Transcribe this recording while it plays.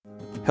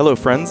Hello,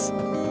 friends.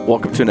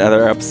 Welcome to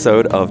another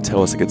episode of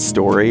Tell Us a Good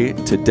Story.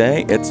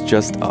 Today, it's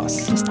just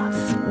us. Just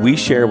us. We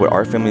share what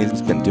our family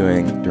has been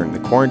doing during the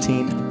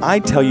quarantine. I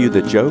tell you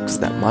the jokes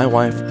that my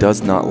wife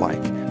does not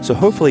like. So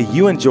hopefully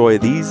you enjoy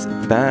these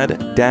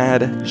bad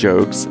dad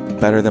jokes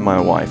better than my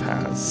wife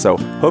has. So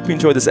hope you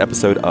enjoy this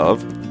episode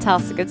of Tell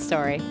Us a Good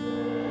Story.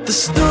 The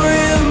story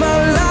of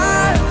my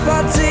life,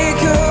 I'll take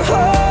her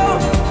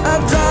home.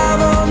 I'll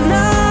drive all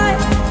night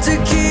to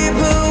keep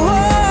her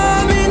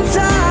warm in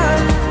time.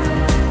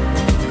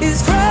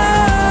 It's frozen.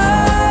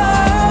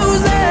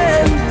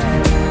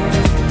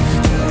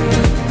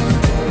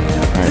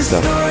 all right, The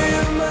stuff. story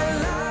of my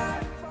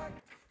life.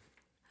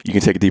 You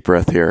can take a deep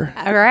breath here.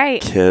 All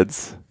right.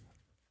 Kids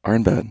are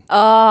in bed.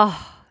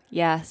 Oh,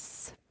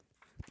 yes.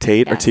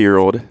 Tate, our Yes.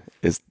 2-year-old,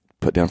 is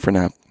put down for a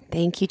nap.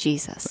 Thank you,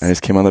 Jesus. I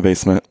just came out of the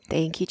basement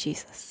Thank you,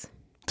 Jesus.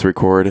 to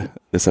record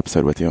this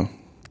episode with you.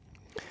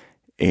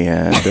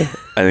 And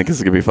I think this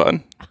is going to be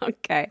fun.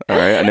 Okay. All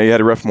right. I know you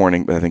had a rough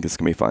morning, but I think it's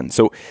going to be fun.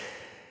 So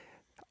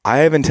I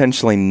have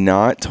intentionally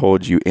not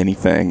told you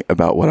anything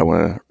about what I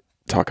want to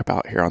talk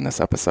about here on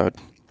this episode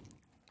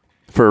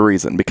for a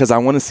reason, because I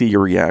want to see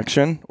your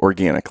reaction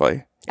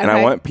organically. And I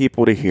Okay. want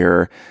people to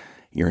hear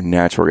your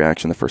natural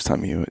reaction the first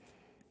time you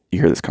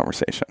hear this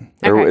conversation,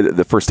 or Okay.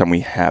 the first time we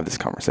have this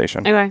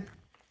conversation. Okay.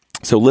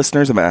 So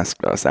listeners have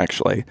asked us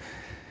actually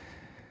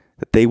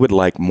that they would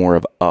like more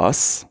of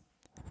us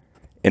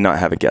and not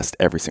have a guest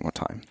every single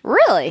time,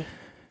 Really?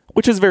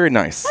 which is very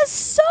nice. That's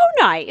so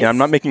nice. And I'm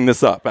not making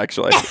this up,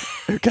 actually.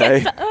 Okay?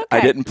 okay. I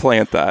didn't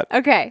plant that.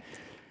 Okay.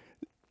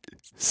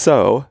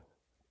 So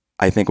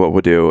I think what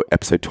we'll do,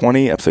 episode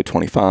 20, episode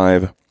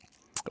 25,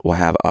 we'll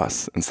have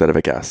us instead of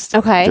a guest.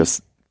 Okay.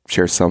 Just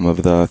share some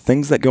of the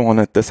things that go on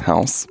at this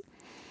house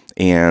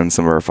and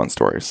some of our fun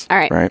stories. All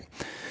right. Right?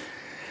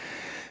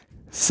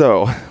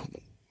 So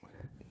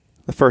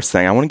the first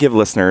thing, I want to give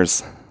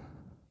listeners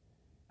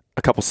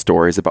a couple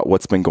stories about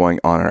what's been going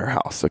on in our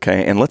house,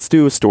 okay? And let's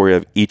do a story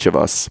of each of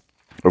us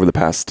over the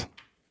past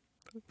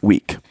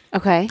week.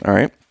 Okay. All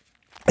right.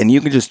 And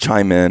you can just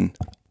chime in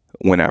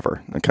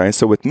whenever. Okay.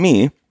 So with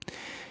me,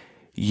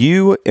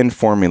 you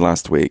informed me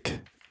last week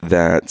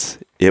that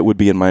it would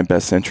be in my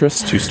best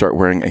interest to start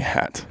wearing a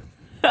hat.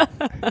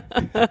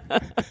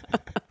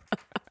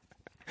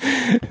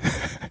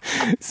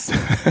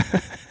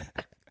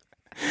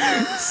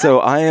 So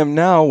I am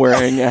now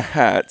wearing a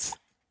hat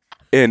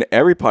in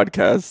every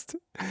podcast,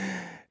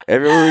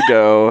 everywhere we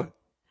go,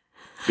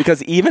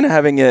 because even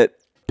having it,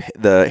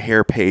 the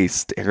hair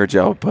paste, hair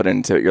gel put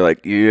into it, you're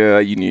like, yeah,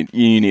 you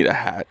need a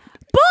hat.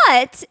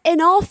 But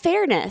in all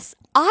fairness,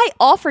 I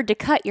offered to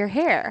cut your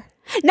hair.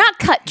 Not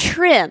cut,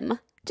 trim.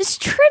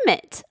 Just trim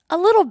it a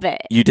little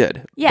bit. You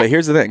did. Yes. But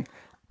here's the thing.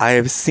 I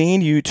have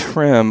seen you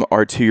trim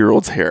our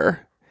 2-year-old's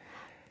hair,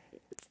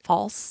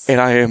 False.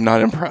 and I am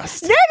not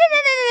impressed. No.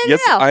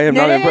 Yes, I am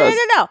not impressed.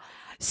 No.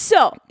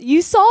 So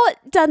you saw it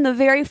done the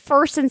very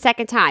first and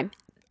second time.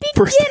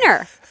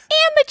 Beginner,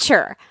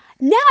 amateur.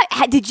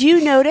 Now, did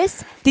you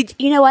notice?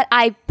 You know what?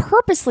 I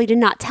purposely did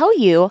not tell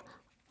you.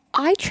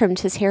 I trimmed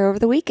his hair over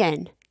the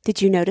weekend.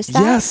 Did you notice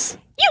that? Yes,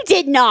 You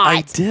did not.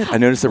 I did. I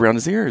noticed it around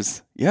his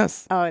ears.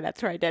 Yes. Oh,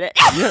 that's where I did it.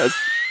 Yes.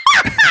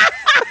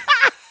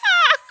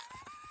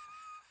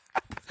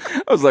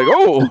 I was like,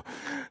 oh,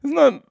 it's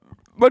not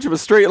much of a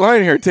straight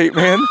line here, Tate,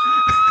 man.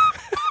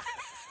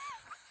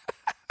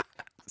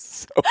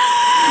 so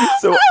I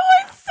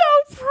was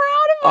so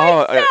proud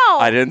of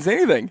myself. I didn't say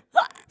anything.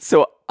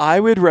 So I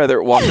would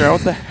rather walk around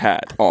with a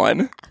hat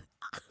on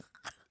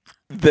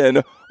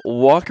than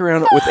walk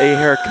around with a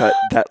haircut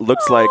that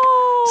looks like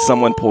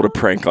someone pulled a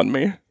prank on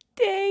me.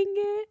 Dang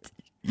it.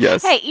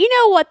 Yes. Hey, you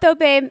know what though,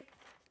 babe?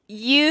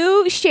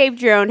 You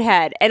shaved your own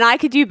head, and I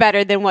could do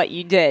better than what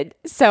you did.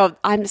 So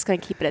I'm just going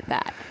to keep it at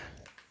that.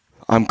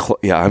 I'm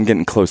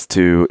getting close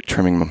to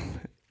trimming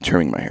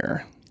my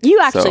hair. You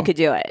actually So- could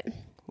do it.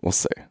 We'll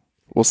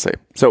see.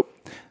 So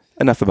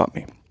enough about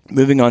me.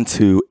 Moving on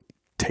to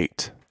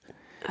Tate.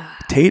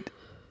 Tate,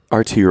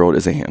 our 2-year-old,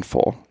 is a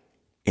handful.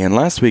 And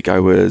last week I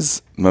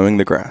was mowing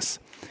the grass,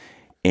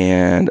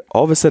 and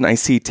all of a sudden I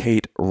see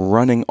Tate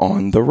running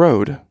on the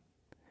road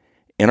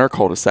in our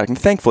cul-de-sac. And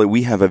thankfully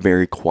we have a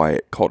very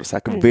quiet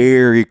cul-de-sac, a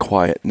very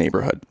quiet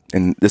neighborhood.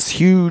 And this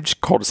huge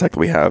cul-de-sac that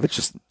we have,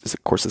 it's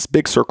of course this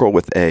big circle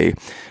with a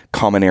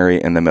common area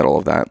in the middle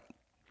of that.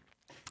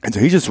 And so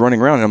he's just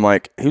running around, and I'm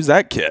like, who's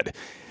that kid?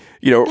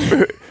 You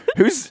know,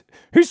 whose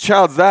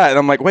child's that? And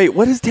I'm like, wait,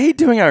 what is Tate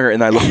doing out here?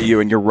 And I look at you,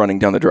 and you're running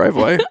down the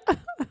driveway,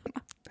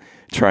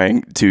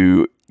 trying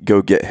to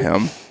go get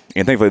him.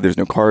 And thankfully, there's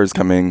no cars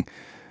coming,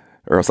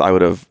 or else I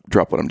would have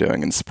dropped what I'm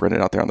doing and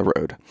sprinted out there on the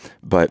road.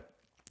 But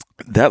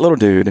that little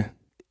dude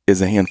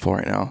is a handful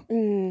right now.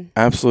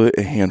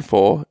 Absolutely a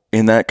handful.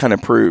 And that kind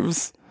of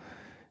proves,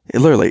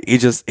 literally, he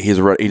just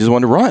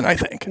wanted to run, I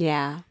think.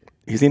 Yeah.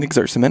 He's needing to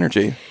exert some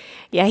energy.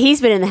 Yeah,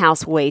 he's been in the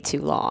house way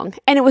too long.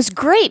 And it was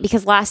great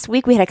because last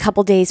week we had a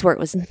couple days where it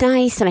was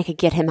nice and I could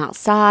get him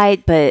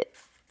outside. But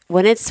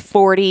when it's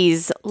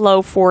 40s,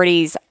 low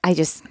 40s,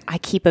 I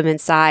keep him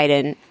inside,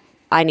 and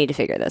I need to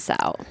figure this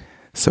out.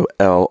 So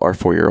Elle, our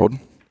 4-year-old,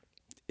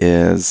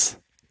 is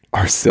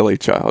our silly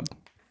child.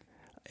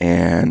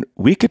 And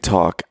we could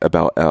talk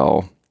about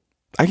Elle.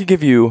 I could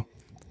give you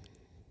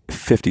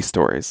 50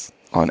 stories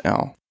on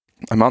Elle.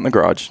 I'm out in the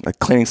garage, like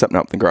cleaning something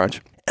up in the garage.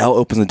 Elle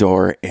opens the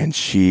door and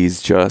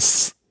she's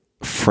just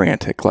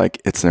frantic,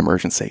 like it's an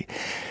emergency.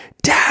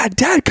 Dad,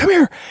 come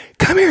here.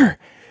 And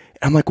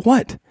I'm like,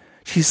 what?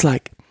 She's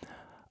like,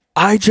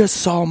 I just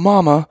saw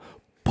Mama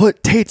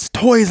put Tate's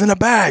toys in a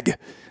bag.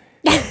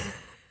 And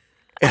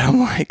I'm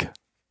like,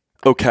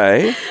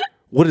 okay,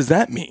 what does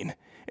that mean?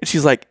 And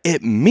she's like,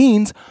 it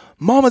means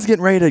Mama's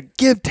getting ready to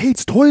give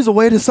Tate's toys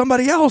away to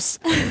somebody else.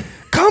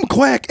 Come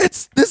quick.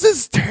 This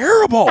is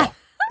terrible.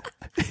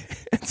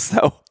 And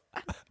so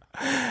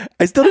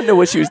I still didn't know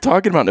what she was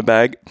talking about in the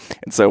bag.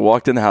 And so I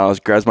walked in the house,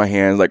 grabs my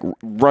hands, like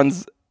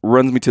runs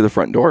me to the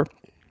front door,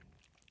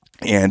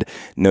 and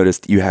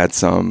noticed you had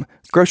some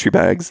grocery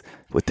bags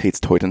with Tate's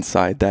toys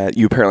inside that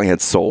you apparently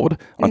had sold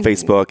on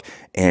Facebook,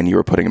 and you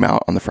were putting them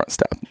out on the front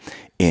step.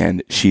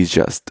 And she's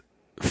just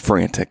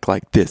frantic,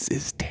 like, this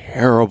is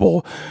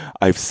terrible.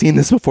 I've seen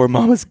this before.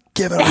 Mama's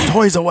giving our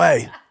toys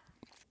away.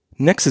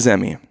 Next is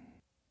Emmy.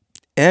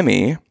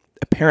 Emmy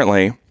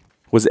apparently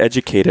was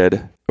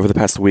educated over the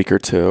past week or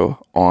two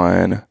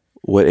on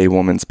what a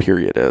woman's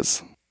period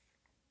is.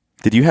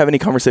 Did you have any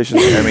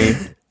conversations with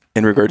Emmy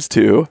in regards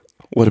to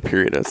what a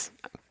period is?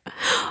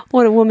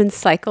 What a woman's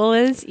cycle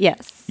is?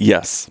 Yes.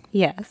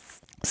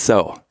 Yes.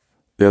 So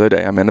the other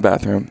day I'm in the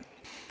bathroom.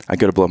 I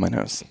go to blow my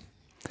nose.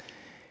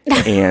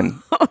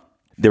 And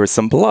there was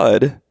some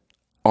blood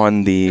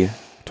on the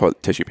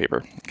toilet tissue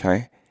paper.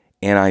 Okay.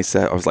 And I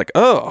was like,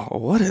 oh,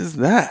 what is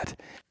that?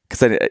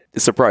 Because it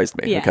surprised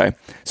me. Yeah. Okay.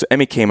 So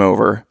Emmy came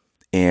over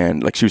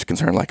and like she was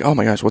concerned, like, oh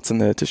my gosh, what's in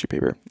the tissue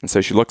paper? And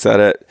so she looks at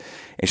it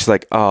and she's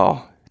like,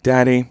 oh,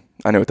 Daddy,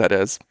 I know what that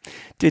is.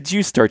 Did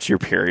you start your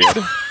period?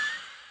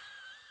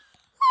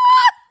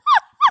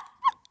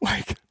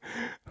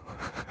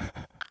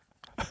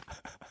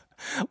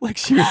 like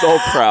she was all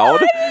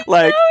proud.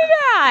 Like, know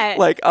that.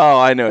 like, oh,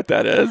 I know what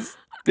that is.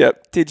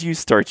 Yep. Did you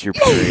start your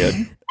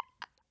period?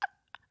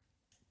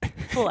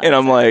 And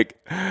I'm like,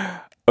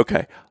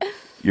 okay,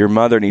 your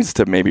mother needs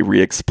to maybe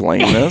re-explain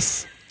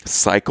this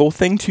cycle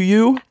thing to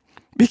you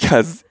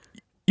because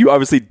you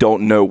obviously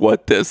don't know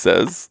what this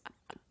is.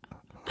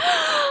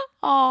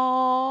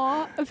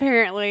 Oh,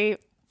 apparently.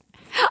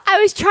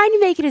 I was trying to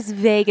make it as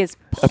vague as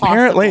possible.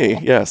 Apparently,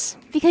 yes.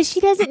 Because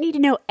she doesn't need to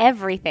know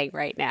everything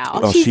right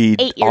now. Well, She's she 8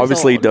 years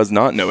obviously old. does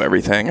not know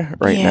everything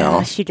right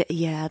now.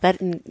 Yeah, that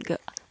didn't go.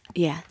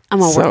 Yeah, I'm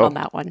going to work on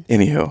that one.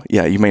 Anywho,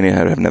 yeah, you may need to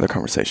have another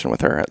conversation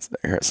with her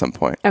at some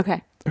point.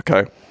 Okay.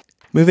 Okay.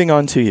 Moving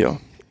on to you.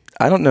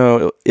 I don't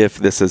know if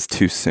this is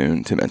too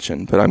soon to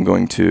mention, but I'm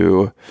going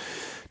to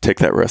take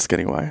that risk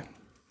anyway.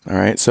 All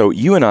right. So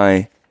you and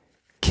I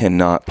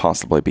cannot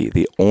possibly be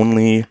the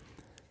only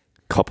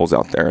couples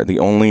out there, the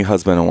only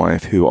husband and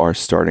wife who are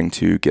starting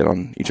to get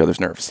on each other's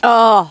nerves.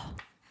 Oh,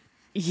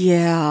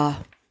 yeah.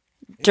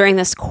 During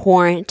this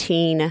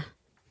quarantine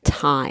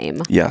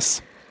time.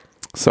 Yes.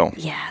 So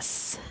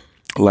Yes.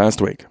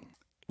 last week,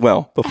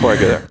 well, before I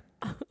go there,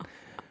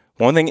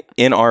 one thing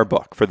in our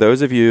book, for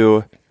those of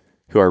you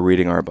who are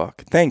reading our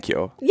book, thank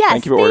you. Yes.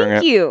 Thank you for ordering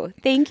it.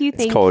 Thank you.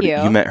 It's called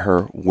You Met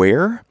Her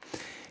Where?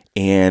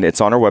 And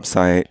it's on our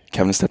website,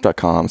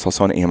 kevinandsteph.com. It's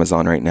also on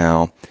Amazon right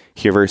now.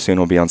 Here very soon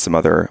will be on some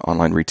other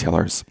online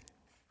retailers.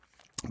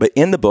 But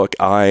in the book,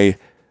 I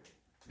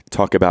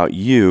talk about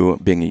you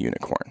being a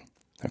unicorn.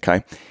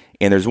 Okay.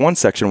 And there's one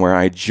section where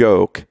I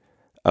joke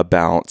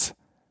about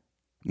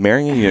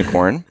marrying a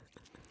unicorn,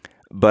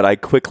 but I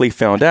quickly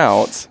found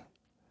out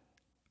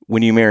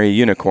when you marry a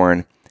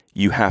unicorn,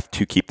 you have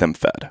to keep them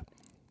fed.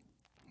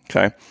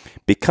 Okay.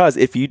 Because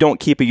if you don't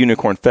keep a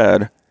unicorn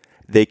fed,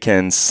 they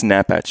can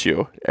snap at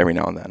you every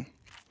now and then.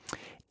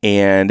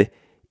 And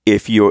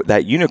if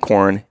that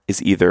unicorn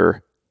is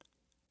either,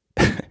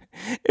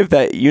 if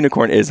that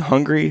unicorn is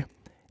hungry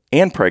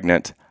and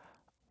pregnant,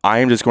 I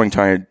am just going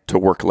to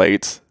work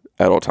late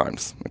at all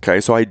times. Okay.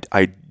 So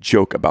I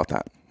joke about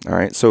that. All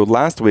right. So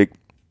last week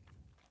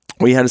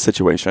we had a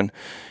situation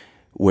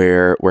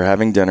where we're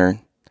having dinner.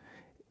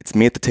 It's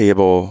me at the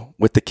table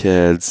with the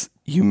kids.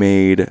 You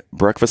made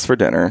breakfast for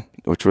dinner,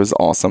 which was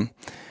awesome.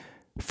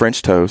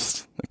 French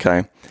toast.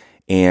 Okay.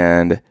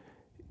 And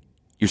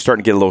you're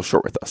starting to get a little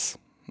short with us.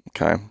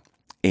 Okay.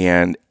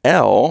 And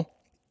Elle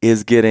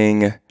is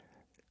getting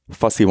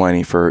fussy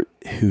whiny for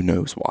who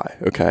knows why.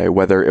 Okay.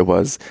 Whether it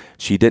was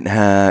she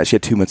had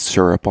too much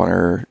syrup on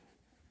her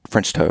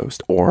French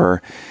toast,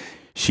 or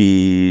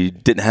she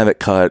didn't have it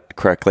cut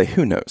correctly.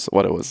 Who knows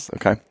what it was.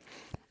 Okay.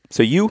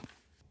 So you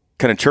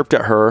kind of chirped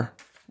at her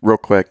real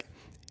quick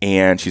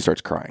and she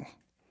starts crying.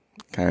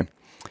 Okay.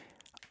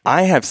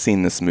 I have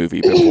seen this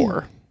movie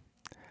before.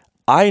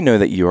 I know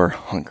that you are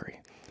hungry.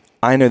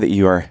 I know that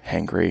you are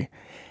hangry.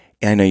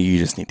 And I know you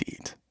just need to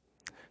eat.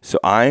 So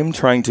I'm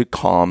trying to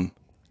calm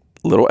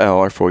little Elle,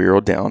 our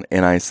 4-year-old, down.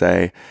 And I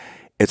say,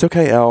 it's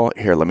okay, Elle.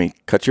 Here, let me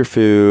cut your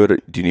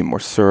food. Do you need more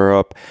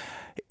syrup?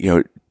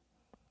 Don't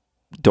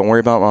worry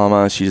about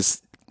Mama. She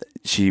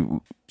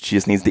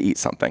just needs to eat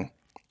something.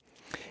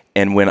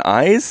 And when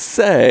I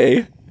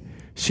say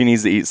she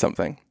needs to eat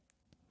something,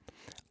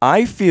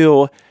 I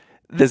feel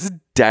this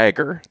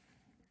dagger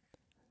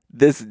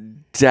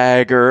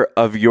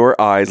of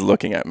your eyes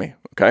looking at me,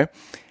 okay?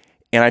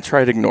 And I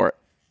try to ignore it.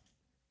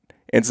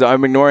 And so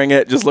I'm ignoring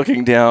it, just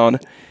looking down,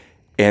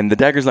 and the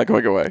dagger's not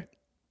going away.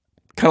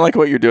 Kind of like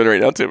what you're doing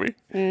right now to me.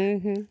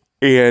 Mm-hmm.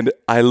 And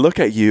I look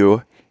at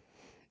you,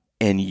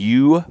 and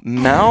you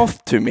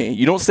mouth to me.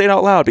 You don't say it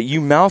out loud, but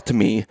you mouth to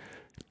me,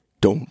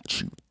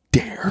 "Don't you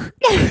dare."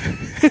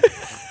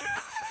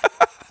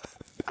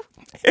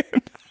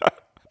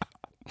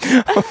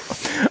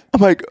 I'm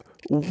like,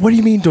 "What do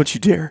you mean, don't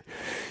you dare?"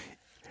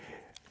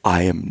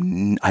 I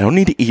don't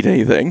need to eat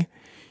anything.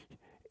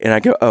 And I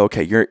go, "Oh,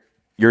 okay,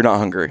 you're not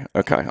hungry.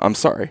 Okay, I'm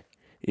sorry."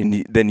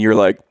 And then you're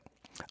like,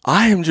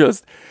 "I am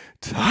just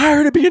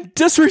tired of being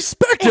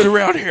disrespected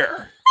around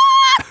here."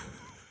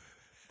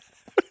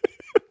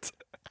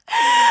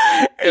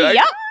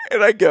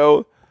 And I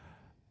go,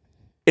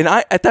 and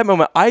at that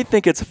moment, I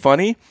think it's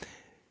funny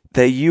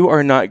that you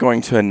are not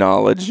going to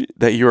acknowledge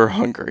that you're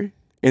hungry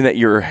and that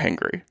you're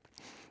hangry.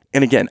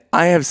 And again,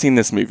 I have seen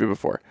this movie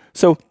before.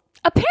 So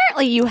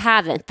apparently you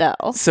haven't,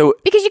 though. So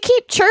because you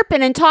keep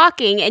chirping and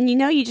talking, and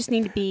you just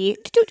need to be.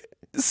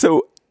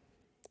 So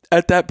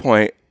at that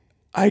point,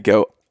 I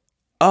go,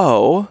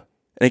 "Oh,"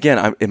 and again,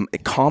 I'm in the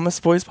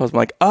calmest voice possible.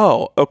 I'm like,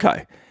 "Oh,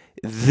 okay.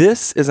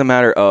 This is a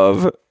matter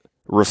of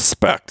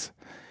respect.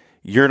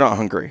 You're not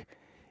hungry."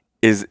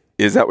 Is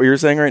that what you're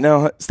saying right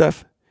now,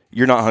 Steph?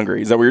 You're not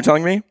hungry. Is that what you're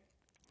telling me?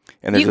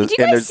 And do you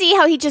guys see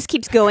how he just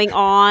keeps going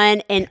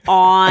on and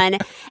on?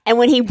 And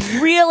when he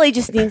really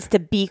just needs to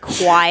be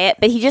quiet,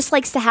 but he just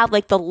likes to have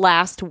like the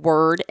last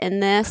word in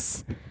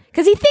this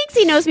because he thinks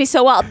he knows me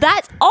so well.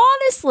 That's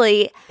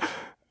honestly,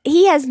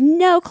 he has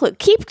no clue.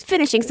 Keep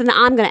finishing, so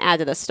now I'm going to add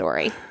to the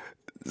story.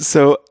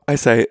 So I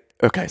say,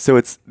 okay, so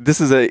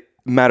this is a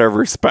matter of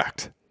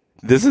respect.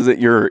 This isn't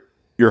you're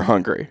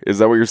hungry. Is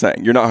that what you're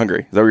saying? You're not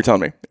hungry. Is that what you're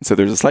telling me? And so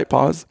there's a slight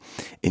pause,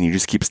 and you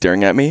just keep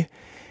staring at me,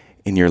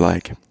 and you're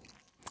like,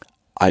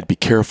 "I'd be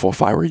careful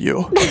if I were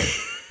you."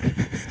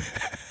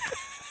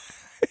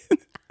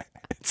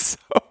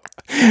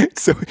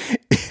 So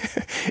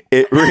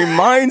it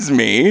reminds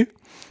me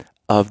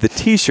of the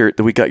T-shirt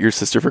that we got your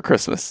sister for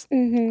Christmas.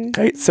 Mm-hmm.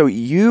 Okay, so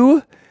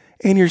you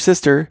and your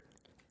sister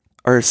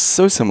are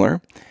so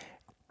similar,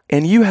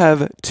 and you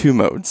have two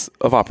modes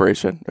of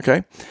operation.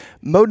 Okay,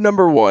 mode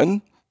number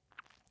one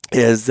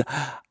is,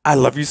 "I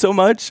love you so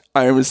much.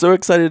 I am so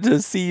excited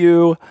to see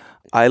you.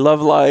 I love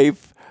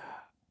life.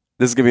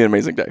 This is going to be an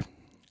amazing day."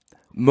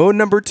 Mode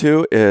number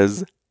two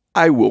is,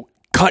 "I will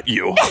cut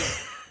you."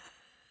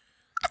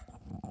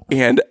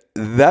 And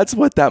that's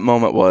what that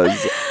moment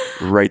was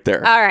right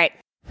there. All right.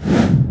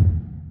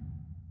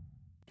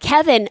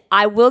 Kevin,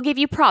 I will give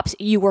you props.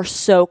 You were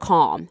so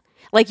calm.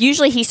 Like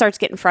usually he starts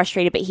getting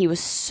frustrated, but he was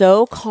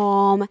so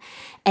calm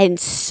and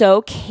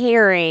so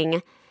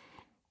caring.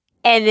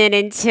 And then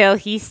until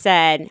he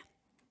said,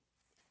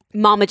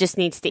 "Mama just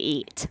needs to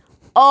eat."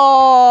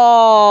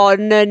 Oh,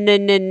 no.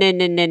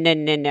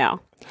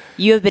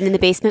 You have been in the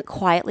basement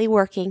quietly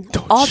working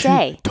all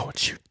day.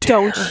 Don't you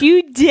dare. Don't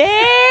you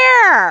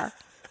dare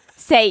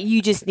say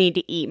you just need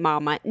to eat,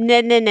 Mama.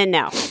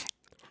 No.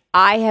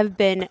 I have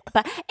been,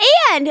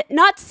 and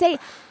not to say,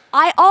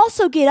 I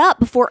also get up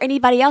before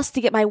anybody else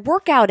to get my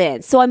workout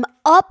in. So I'm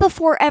up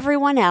before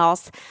everyone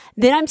else.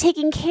 Then I'm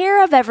taking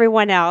care of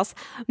everyone else.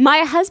 My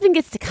husband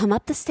gets to come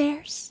up the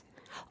stairs,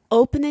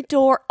 open the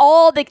door.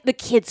 All the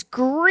kids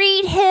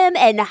greet him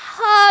and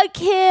hug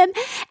him.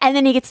 And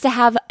then he gets to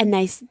have a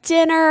nice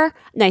dinner,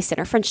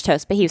 French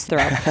toast, but he was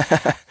thrilled.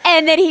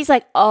 And then he's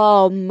like,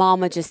 "Oh,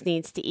 Mama just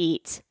needs to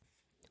eat."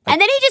 And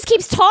then he just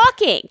keeps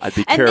talking. I'd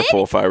be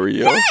careful if I were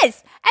you.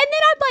 Yes. And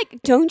then I'm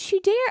like, "Don't you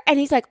dare." And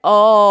he's like,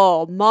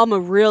 "Oh, Mama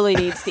really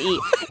needs to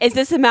eat. Is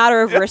this a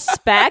matter of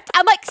respect?"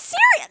 I'm like,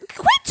 "Seriously,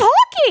 quit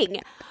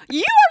talking.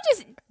 You are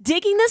just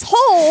digging this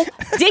hole,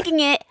 digging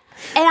it."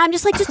 And I'm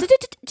just like,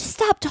 just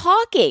stop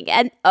talking.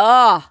 And,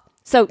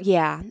 so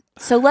yeah.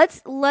 So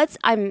let's,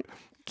 I'm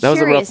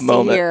curious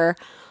to hear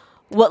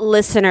what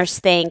listeners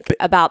think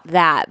about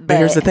that. But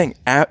here's the thing.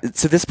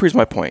 So this proves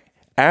my point.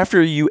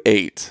 After you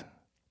ate,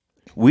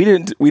 we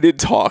didn't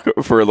talk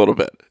for a little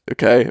bit,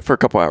 okay? For a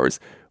couple hours.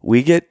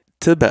 We get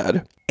to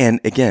bed, and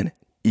again,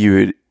 you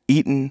had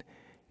eaten,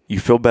 you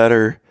feel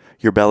better,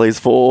 your belly's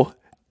full,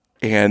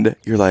 and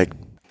you're like,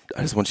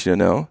 "I just want you to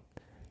know,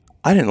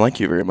 I didn't like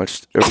you very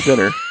much over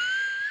dinner."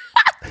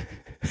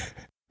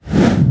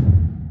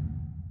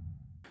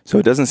 So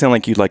it doesn't sound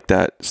like you like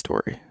that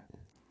story.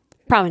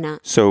 Probably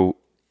not. So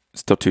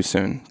still too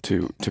soon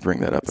to bring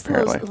that up,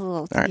 apparently.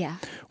 All right. Yeah.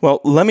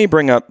 Well, let me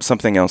bring up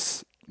something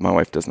else my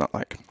wife does not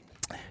like.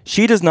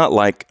 She does not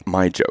like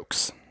my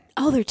jokes.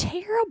 Oh, they're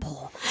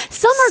terrible.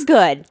 Some are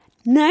good.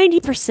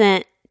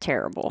 90%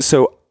 terrible.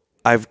 So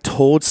I've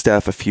told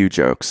Steph a few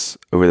jokes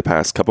over the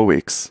past couple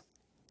weeks,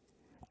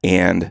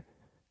 and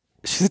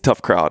she's a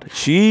tough crowd.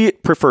 She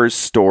prefers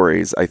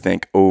stories, I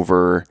think,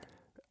 over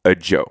a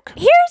joke.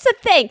 Here's the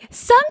thing.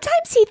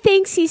 Sometimes he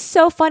thinks he's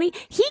so funny,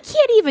 he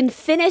can't even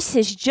finish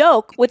his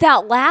joke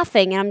without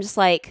laughing. And I'm just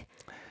like,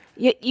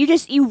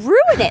 you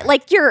ruin it.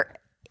 Like your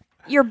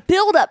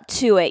build up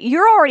to it.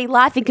 You're already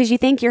laughing because you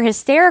think you're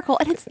hysterical,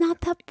 and it's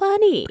not that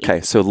funny. Okay,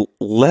 so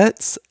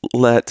let's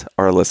let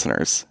our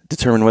listeners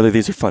determine whether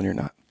these are funny or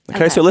not.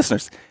 Okay, so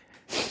listeners,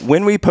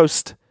 when we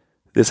post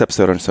this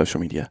episode on social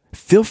media,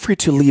 feel free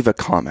to leave a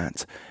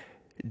comment.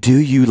 Do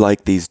you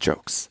like these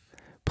jokes?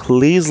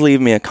 Please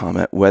leave me a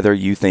comment whether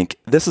you think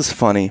this is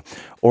funny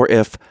or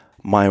if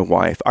my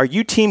wife. Are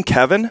you team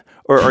Kevin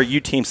or are you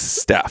team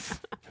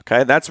Steph?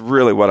 Okay, that's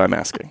really what I'm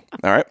asking.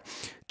 All right.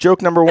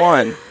 Joke number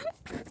 1.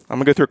 I'm going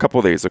to go through a couple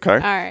of these, okay? All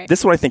right.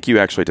 This one I think you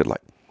actually did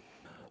like.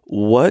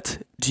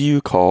 What do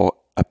you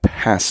call a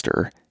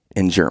pastor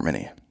in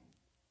Germany?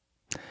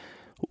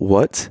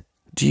 What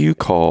do you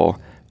call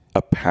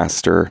a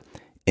pastor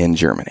in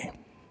Germany?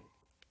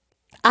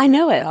 I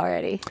know it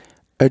already.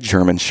 A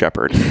German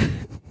Shepherd.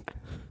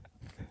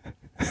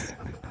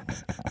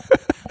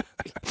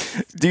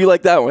 Do you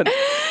like that one?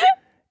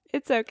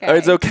 It's okay. Oh,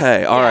 it's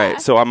okay. All right.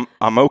 So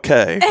I'm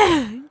okay.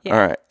 Yeah. All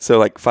right. So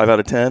like 5 out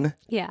of 10?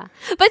 Yeah.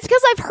 But it's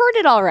because I've heard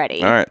it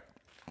already. All right.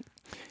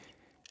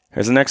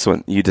 Here's the next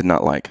one you did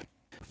not like.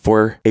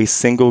 For a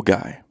single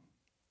guy,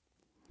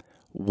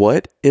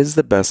 what is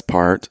the best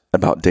part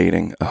about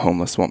dating a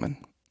homeless woman?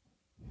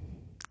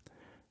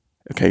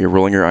 Okay, you're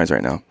rolling your eyes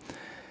right now.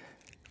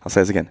 I'll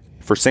say this again.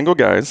 For single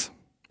guys,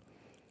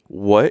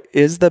 what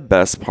is the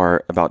best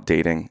part about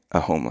dating a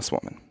homeless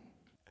woman?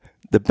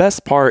 The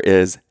best part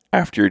is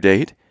after your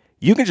date,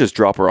 you can just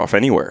drop her off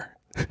anywhere.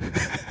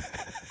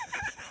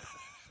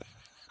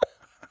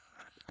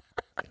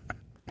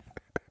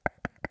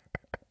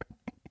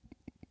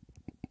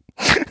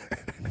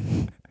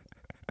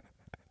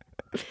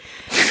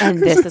 And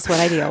this is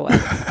what I deal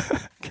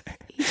with.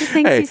 He just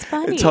thinks he's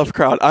funny. Tough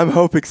crowd. I'm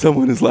hoping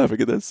someone is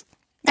laughing at this.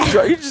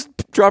 You just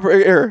drop her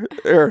here.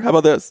 How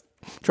about this?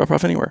 Drop her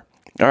off anywhere.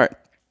 All right.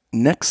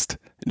 Next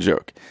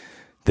joke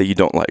that you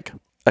don't like.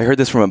 I heard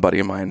this from a buddy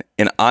of mine,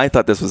 and I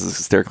thought this was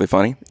hysterically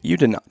funny. You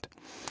did not.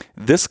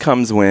 This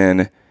comes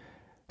when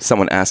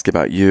someone asks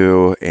about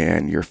you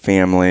and your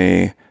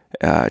family,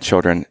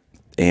 children,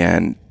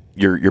 and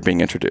you're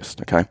being introduced,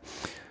 okay?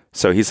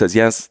 So he says,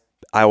 yes,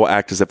 I will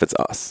act as if it's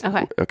us.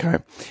 Okay.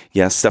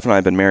 Yes, Steph and I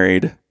have been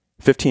married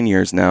 15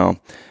 years now.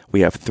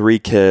 We have 3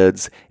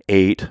 kids,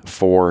 8,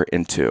 4,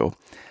 and 2.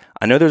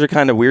 I know those are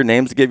kind of weird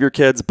names to give your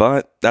kids,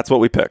 but that's what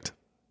we picked.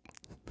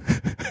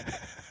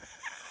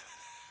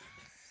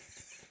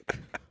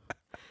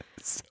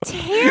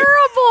 Terrible.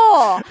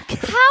 How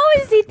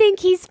does he think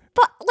he's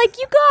like,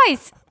 you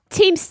guys?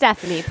 Team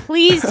Stephanie,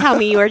 please tell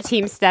me you are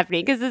Team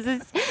Stephanie, because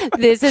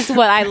this is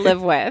what I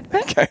live with.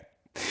 Okay.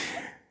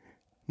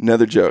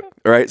 Another joke.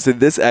 All right. So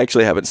this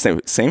actually happened.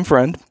 Same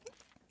friend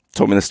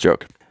told me this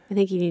joke. I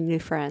think you need new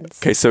friends.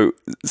 Okay. So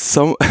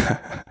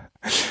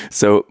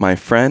my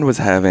friend was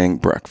having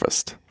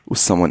breakfast with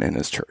someone in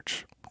his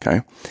church.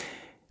 Okay.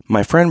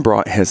 My friend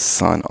brought his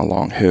son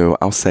along, who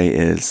I'll say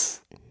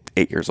is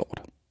 8 years old.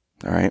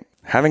 All right.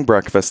 Having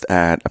breakfast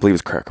at, I believe it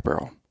was Cracker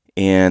Barrel.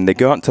 And they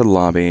go out to the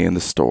lobby in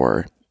the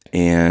store,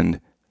 and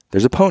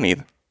there's a pony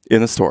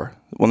in the store,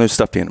 one of those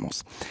stuffed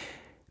animals.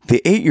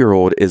 The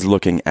 8-year-old is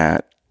looking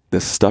at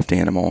this stuffed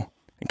animal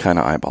and kind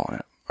of eyeballing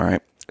it. All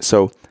right.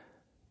 So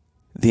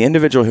the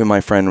individual who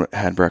my friend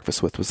had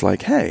breakfast with was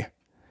like, hey,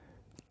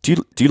 do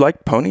you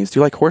like ponies? Do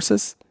you like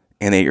horses?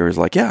 And the 8-year-old was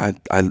like, yeah,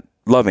 I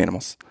love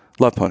animals,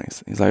 love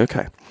ponies. He's like,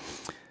 okay,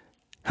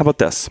 how about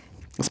this?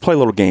 Let's play a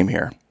little game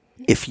here.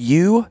 If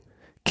you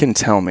can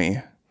tell me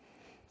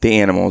the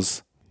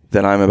animals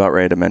that I'm about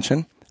ready to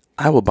mention,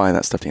 I will buy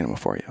that stuffed animal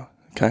for you.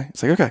 Okay.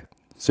 It's like, okay.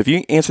 So if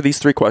you answer these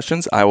 3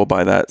 questions, I will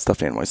buy that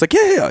stuffed animal. He's like,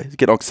 yeah. He's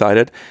getting all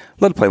excited.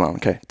 Let it play along.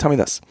 Okay. Tell me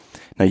this.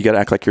 Now you got to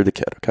act like you're the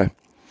kid. Okay.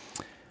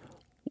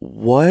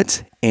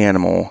 What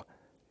animal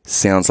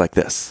sounds like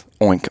this?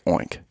 Oink,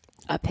 oink.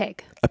 A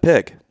pig. A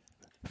pig.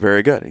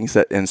 Very good. And he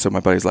said, and so my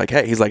buddy's like,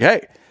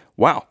 hey,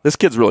 wow, this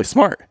kid's really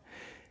smart.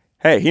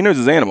 Hey, he knows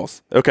his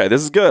animals. Okay.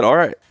 This is good. All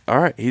right.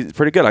 He's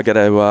pretty good. I got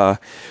to,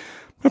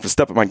 have to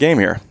step up my game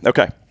here.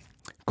 Okay.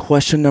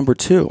 Question number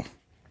 2.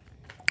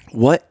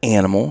 What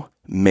animal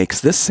makes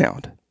this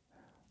sound?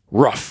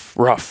 Ruff,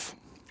 ruff.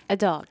 A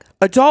dog.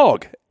 A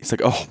dog. He's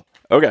like, oh,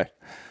 okay.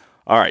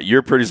 All right.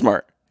 You're pretty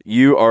smart.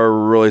 You are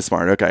really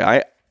smart.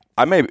 Okay.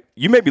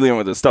 You may be leaving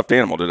with a stuffed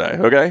animal today.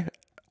 Okay.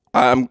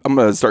 I'm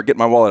going to start getting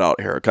my wallet out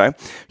here. Okay.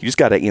 You just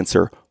got to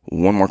answer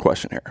one more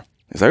question here.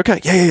 He's like, okay.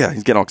 Yeah.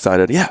 He's getting all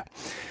excited. Yeah.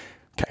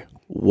 Okay.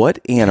 What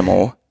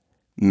animal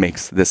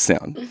makes this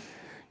sound?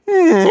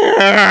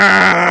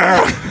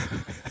 Terrible.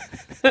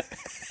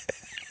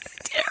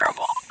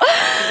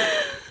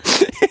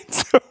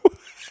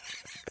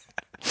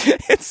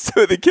 And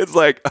so the kid's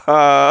like,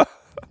 a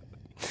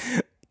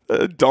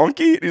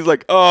donkey? And he's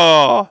like,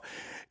 oh,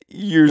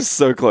 you're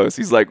so close.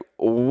 He's like,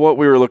 what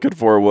we were looking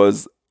for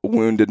was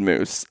wounded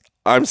moose.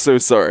 I'm so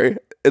sorry.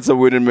 It's a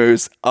wounded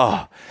moose.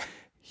 Oh,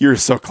 you're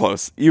so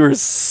close. You were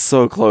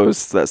so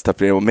close to that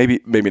stuffed animal.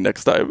 Maybe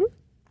next time.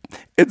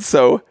 And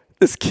so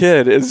this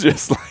kid is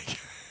just like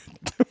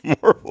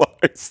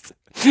demoralized.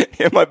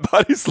 And my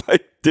buddy's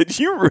like, did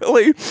you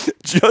really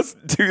just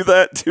do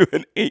that to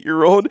an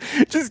 8-year-old?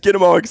 Just get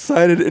him all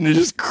excited and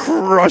just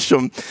crush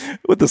him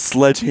with a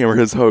sledgehammer in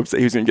his hopes that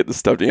he was going to get the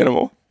stuffed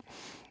animal.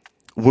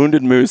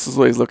 Wounded moose is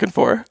what he's looking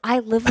for. I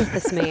live with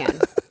this man.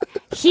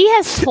 He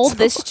has told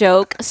this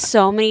joke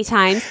so many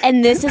times,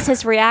 and this is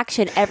his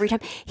reaction every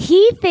time.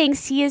 He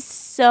thinks he is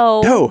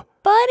so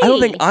funny. I don't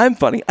think I'm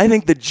funny. I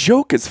think the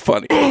joke is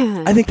funny.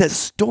 I think that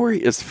story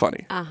is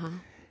funny.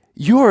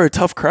 You are a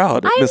tough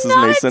crowd, Mrs. I'm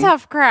not Mason. a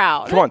tough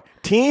crowd. Come on.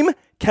 Team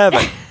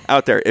Kevin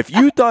out there. If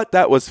you thought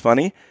that was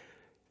funny,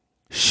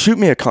 shoot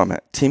me a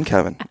comment. Team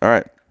Kevin. All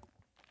right.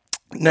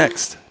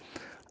 Next.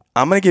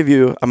 I'm gonna give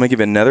you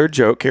another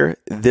joke here.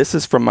 This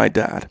is from my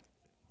dad.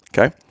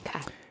 Okay?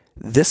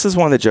 This is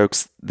one of the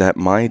jokes that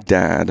my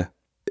dad,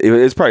 it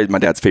was probably my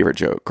dad's favorite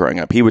joke growing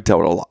up. He would tell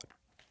it a lot.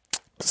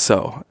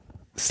 So,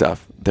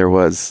 there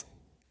was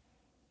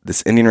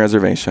this Indian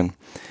reservation,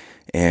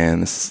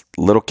 and this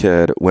little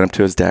kid went up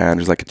to his dad,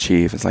 who's like a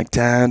chief. It's like,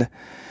 Dad,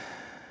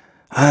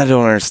 I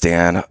don't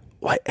understand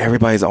why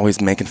everybody's always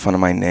making fun of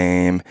my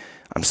name.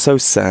 I'm so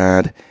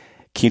sad.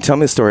 Can you tell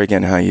me the story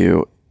again, how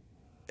you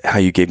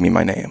gave me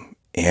my name?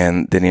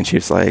 And the Indian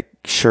chief's like,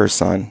 sure,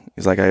 son.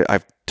 He's like,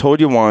 I've told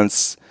you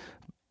once.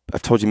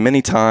 I've told you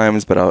many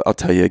times, but I'll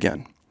tell you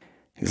again.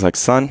 He's like,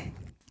 son,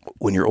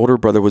 when your older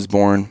brother was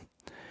born,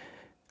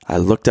 I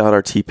looked out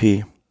our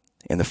teepee,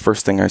 and the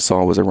first thing I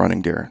saw was a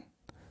running deer.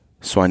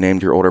 So I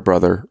named your older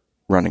brother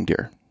Running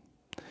Deer.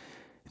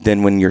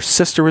 Then when your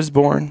sister was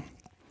born,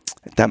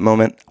 at that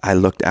moment, I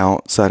looked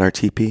outside our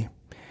teepee,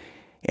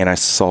 and I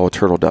saw a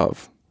turtle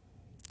dove.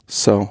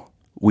 So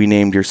we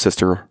named your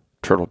sister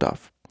Turtle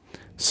Dove.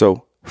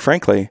 So,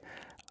 frankly,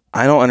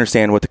 I don't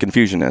understand what the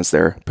confusion is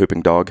there,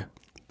 pooping dog.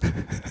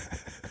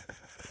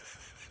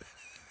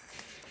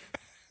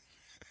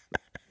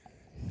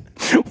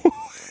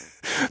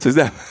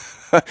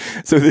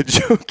 So the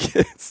joke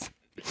is,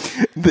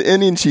 the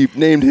Indian chief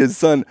named his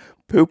son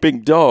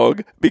Pooping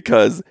Dog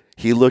because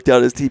he looked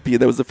out his teepee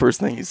and that was the first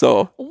thing he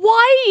saw.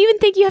 Why do you even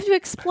think you have to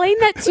explain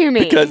that to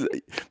me? Because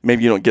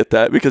maybe you don't get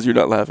that because you're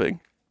not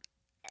laughing.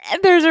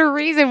 There's a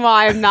reason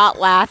why I'm not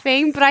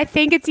laughing, but I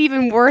think it's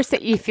even worse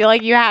that you feel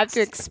like you have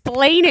to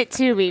explain it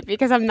to me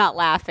because I'm not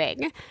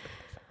laughing.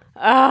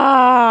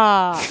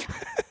 Oh,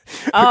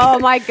 oh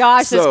my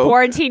gosh, this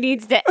quarantine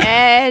needs to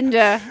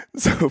end.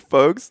 So,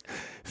 folks,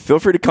 feel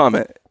free to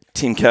comment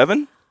Team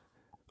Kevin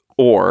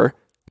or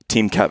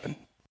Team Kevin.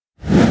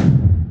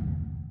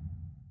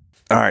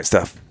 All right,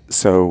 Steph.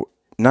 So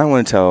now I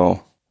want to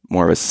tell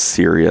more of a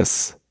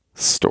serious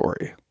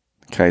story.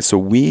 Okay, so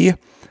we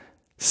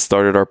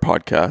started our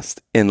podcast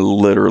in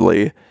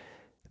literally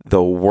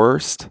the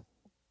worst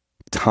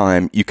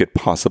time you could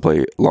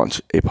possibly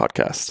launch a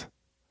podcast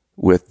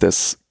with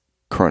this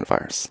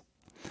coronavirus,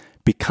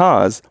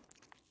 because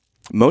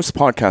most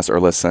podcasts are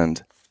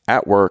listened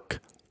at work,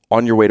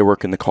 on your way to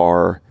work in the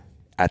car,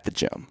 at the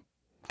gym.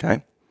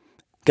 Okay.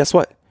 Guess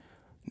what?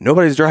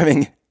 Nobody's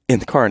driving in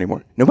the car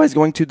anymore. Nobody's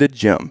going to the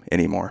gym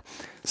anymore.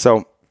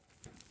 So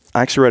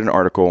I actually read an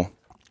article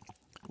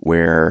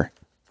where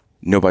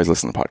nobody's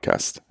listening to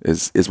podcasts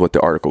is what the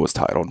article was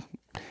titled.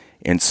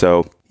 And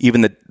so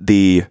even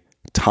the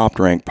top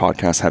ranked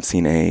podcasts have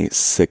seen a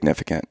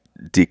significant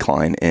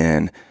decline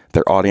in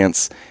their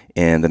audience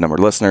and the number of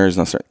listeners,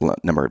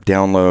 number of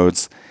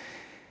downloads.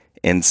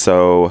 And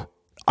so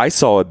I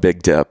saw a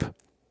big dip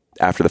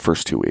after the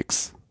first 2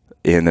 weeks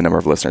in the number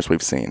of listeners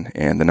we've seen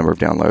and the number of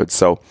downloads.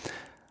 So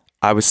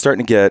I was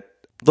starting to get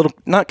a little,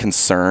 not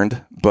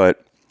concerned,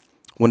 but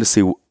wanted to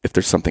see if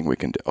there's something we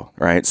can do,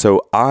 right?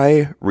 So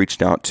I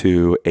reached out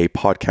to a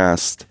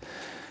podcast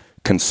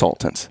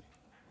consultant,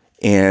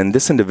 and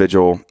this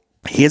individual,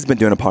 he has been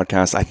doing a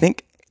podcast. I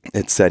think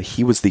it said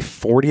he was the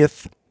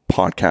 40th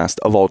podcast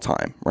of all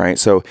time, right?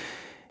 So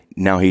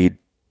now he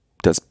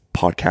does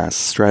podcast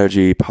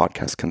strategy,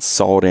 podcast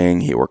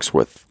consulting. He works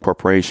with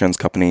corporations,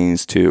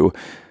 companies to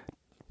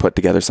put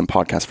together some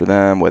podcasts for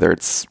them, whether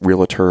it's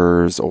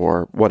realtors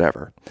or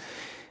whatever.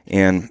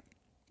 And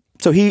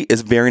so he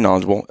is very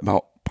knowledgeable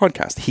about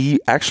podcasts. He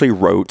actually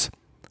wrote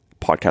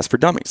Podcast for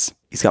Dummies.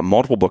 He's got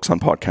multiple books on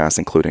podcasts,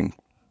 including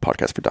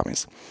Podcast for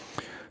Dummies.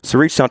 So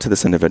I reached out to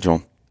this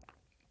individual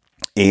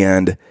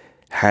and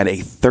had a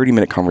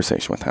 30-minute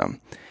conversation with him.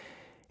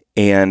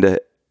 And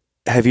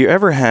have you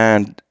ever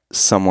had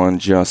someone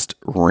just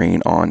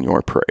rain on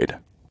your parade?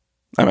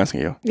 I'm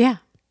asking you. Yeah.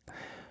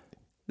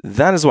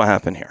 That is what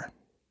happened here.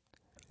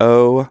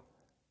 Oh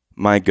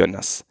my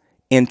goodness.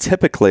 And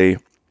typically,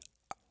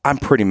 I'm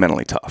pretty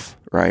mentally tough,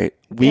 right?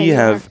 We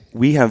have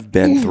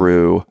been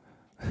through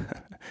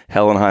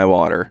hell and high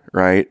water,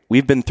 right?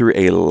 We've been through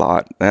a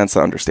lot. That's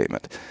an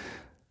understatement.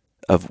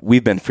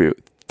 We've been through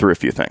a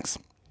few things.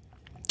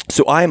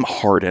 So I'm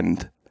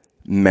hardened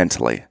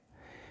mentally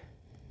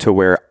to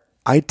where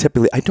I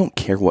don't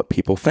care what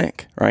people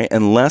think, right?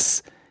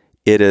 Unless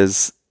it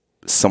is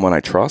someone I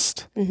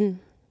trust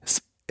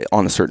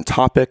on a certain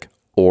topic,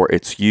 or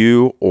it's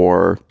you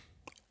or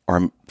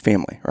our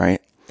family, right?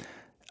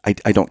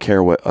 I don't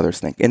care what others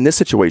think. In this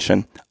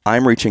situation,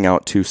 I'm reaching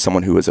out to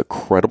someone who is a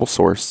credible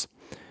source,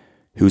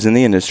 who's in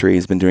the industry,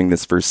 has been doing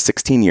this for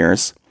 16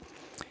 years.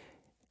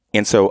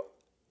 And so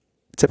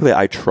typically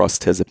I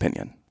trust his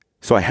opinion.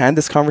 So I had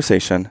this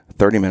conversation,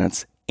 30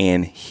 minutes,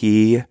 and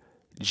he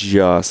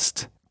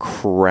just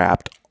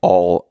crapped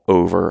all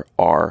over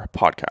our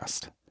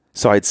podcast.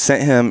 So I'd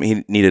sent him,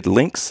 he needed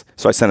links.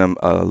 So I sent him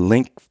a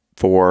link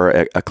for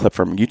a clip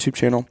from YouTube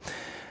channel.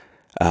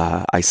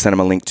 I sent him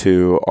a link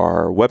to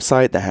our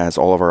website that has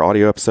all of our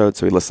audio episodes.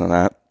 So he listened to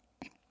that.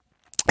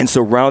 And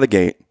so right out of the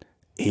gate,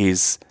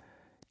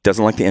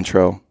 doesn't like the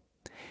intro,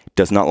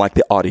 does not like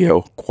the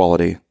audio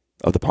quality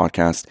of the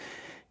podcast.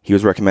 He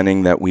was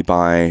recommending that we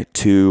buy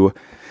 2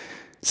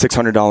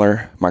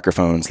 $600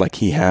 microphones like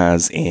he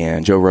has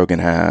and Joe Rogan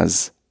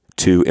has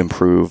to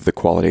improve the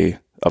quality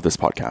of this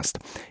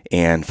podcast,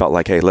 and felt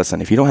like, hey,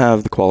 listen, if you don't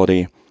have the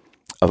quality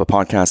of a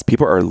podcast,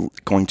 people are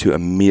going to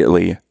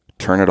immediately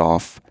turn it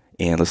off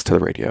and listen to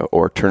the radio,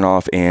 or turn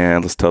off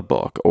and listen to a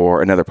book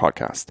or another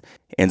podcast.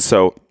 And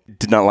so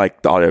did not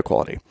like the audio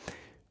quality.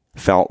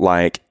 Felt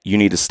like you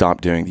need to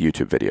stop doing the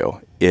YouTube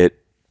video.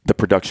 The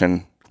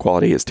production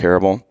quality is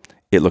terrible.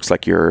 It looks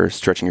like you're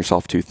stretching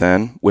yourself too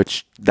thin,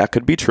 which that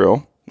could be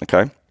true.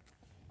 Okay.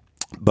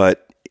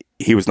 But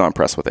he was not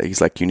impressed with it.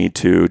 He's like, you need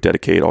to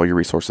dedicate all your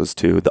resources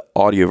to the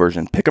audio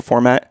version. Pick a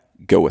format,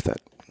 go with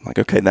it. I'm like,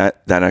 okay,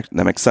 that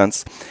makes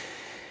sense.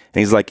 And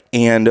he's like,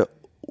 and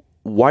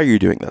why are you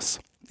doing this?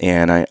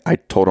 And I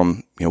told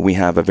him, we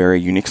have a very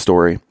unique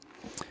story.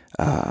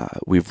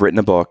 We've written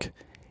a book,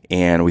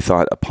 and we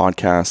thought a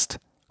podcast,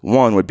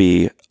 one, would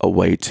be a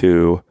way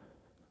to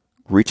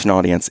reach an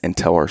audience and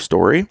tell our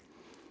story,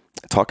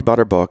 talk about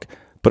our book,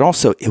 but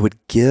also it would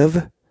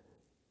give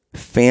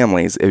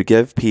families, it would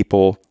give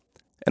people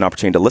an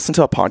opportunity to listen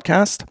to a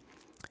podcast.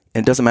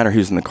 And it doesn't matter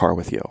who's in the car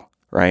with you,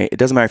 right? It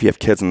doesn't matter if you have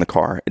kids in the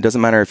car. It doesn't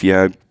matter if you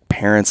have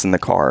parents in the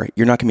car.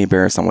 You're not going to be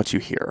embarrassed on what you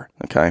hear,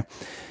 okay?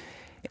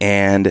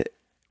 And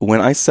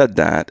when I said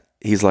that,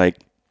 he's like,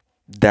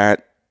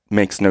 that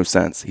makes no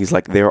sense. He's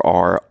like, there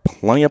are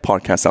plenty of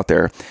podcasts out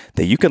there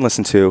that you can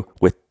listen to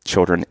with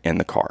children in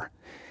the car.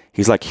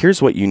 He's like,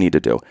 here's what you need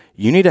to do.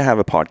 You need to have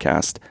a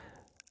podcast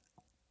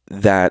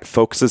that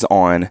focuses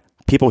on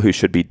people who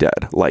should be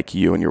dead, like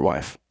you and your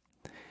wife.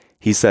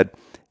 He said,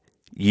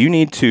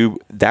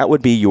 that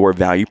would be your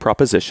value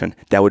proposition.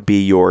 That would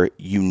be your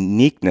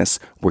uniqueness,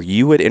 where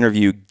you would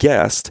interview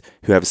guests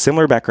who have a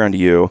similar background to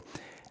you,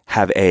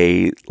 have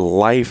a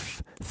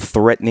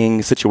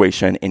life-threatening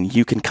situation, and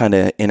you can kind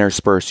of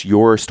intersperse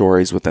your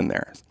stories within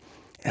theirs.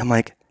 And I'm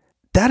like,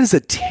 that is a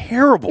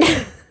terrible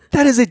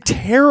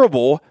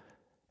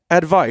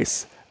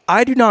advice.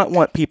 I do not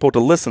want people to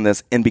listen to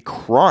this and be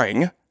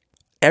crying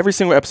every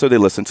single episode they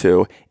listen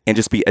to and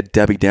just be a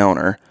Debbie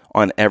Downer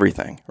on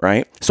everything,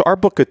 right? So our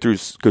book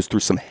goes through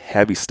some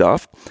heavy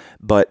stuff,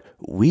 but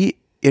we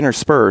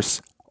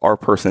intersperse our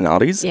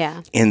personalities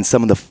in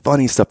some of the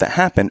funny stuff that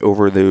happened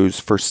over those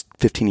first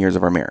 15 years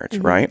of our marriage,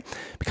 right?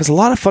 Because a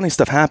lot of funny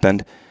stuff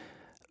happened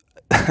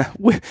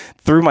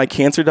through my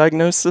cancer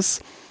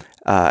diagnosis,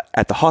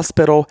 at the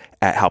hospital,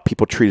 at how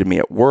people treated me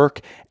at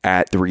work,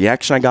 at the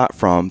reaction I got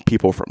from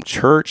people from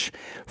church,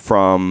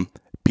 from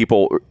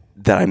people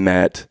that I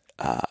met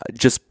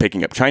just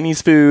picking up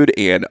Chinese food,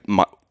 and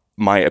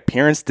my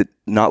appearance did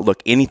not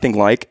look anything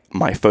like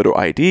my photo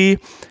ID.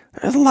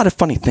 There's a lot of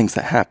funny things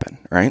that happen,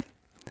 right?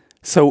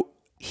 So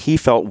he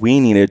felt we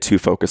needed to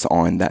focus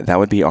on that. That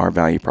would be our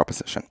value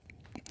proposition.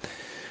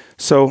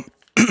 So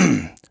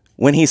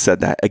when he said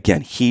that,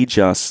 again, he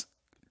just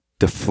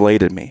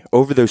deflated me.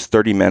 Over those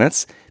 30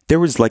 minutes, there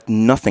was like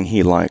nothing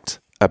he liked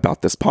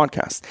about this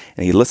podcast.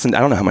 And he listened, I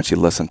don't know how much he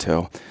listened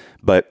to,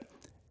 but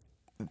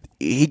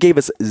he gave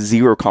us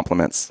 0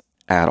 compliments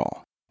at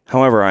all.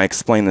 However, I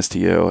explained this to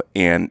you,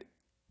 and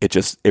it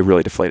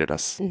really deflated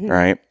us,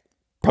 right?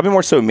 Probably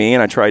more so me,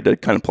 and I tried to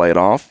kind of play it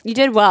off. You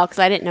did well, because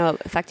I didn't know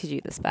it affected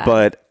you this bad.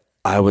 But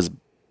I was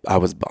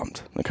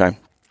bummed, okay?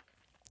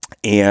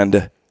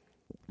 And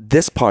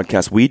this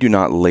podcast, we do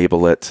not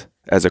label it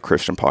as a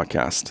Christian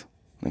podcast,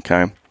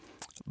 okay?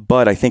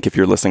 But I think if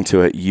you're listening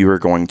to it, you are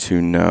going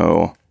to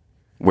know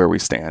where we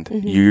stand.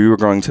 You are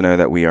going to know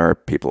that we are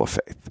people of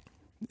faith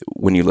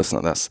when you listen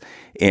to this.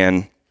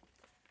 And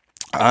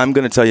I'm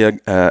going to tell you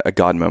a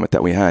God moment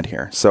that we had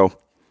here. So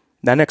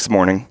that next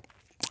morning,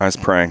 I was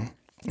praying.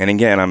 And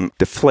again, I'm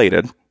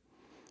deflated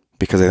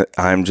because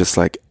I'm just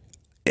like,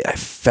 I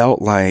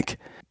felt like,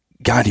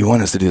 God, you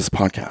want us to do this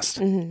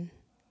podcast.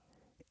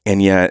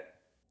 And yet,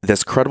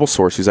 this credible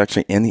source who's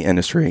actually in the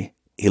industry,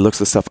 he looks at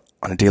this stuff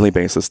on a daily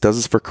basis, does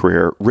this for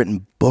career,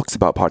 written books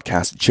about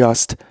podcasts,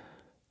 just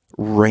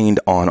rained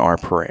on our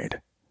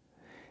parade.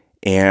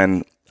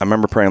 And I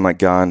remember praying like,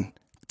 God,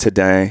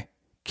 today,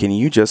 can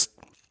you just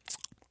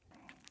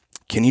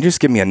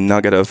give me a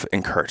nugget of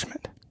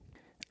encouragement?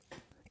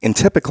 And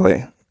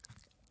typically,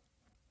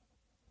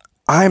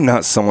 I'm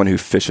not someone who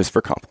fishes for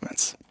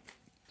compliments.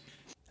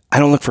 I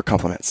don't look for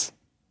compliments.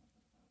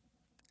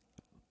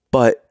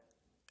 But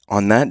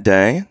on that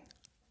day,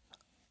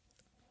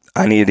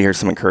 I needed to hear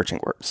some encouraging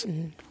words.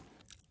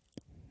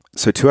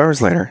 So 2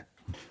 hours later,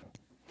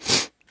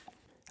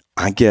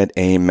 I get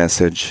a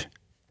message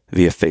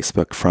via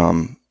Facebook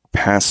from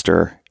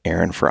Pastor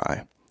Aaron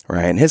Fry,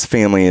 right? And his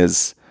family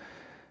is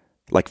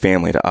like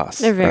family to us.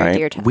 They're very right?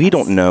 dear to We us.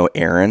 don't know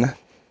Aaron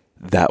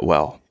that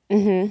well.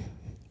 Mm-hmm.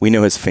 We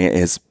know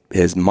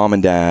his mom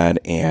and dad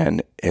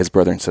and his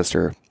brother and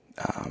sister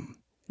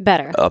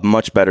Better.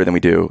 much better than we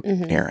do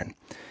Aaron.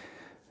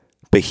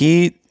 But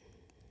he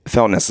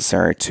felt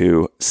necessary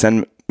to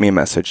send me a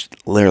message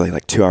literally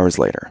like 2 hours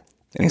later.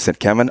 And he said,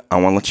 Kevin, I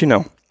want to let you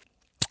know,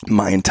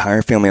 my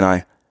entire family and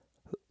I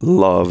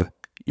love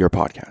your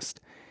podcast.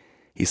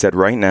 He said,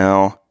 right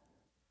now,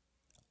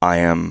 I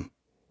am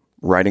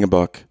writing a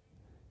book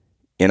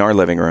in our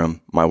living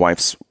room. My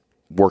wife's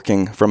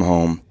working from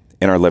home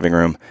in our living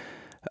room.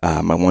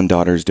 My one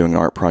daughter's doing an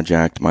art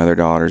project. My other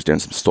daughter's doing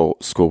some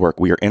schoolwork.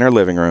 We are in our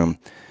living room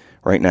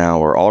right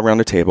now. We're all around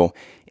the table,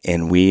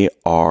 and we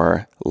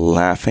are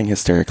laughing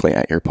hysterically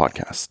at your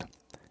podcast.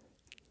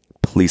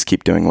 Please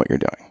keep doing what you're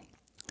doing.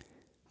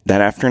 That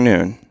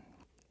afternoon,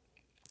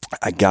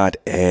 I got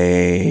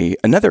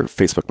another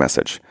Facebook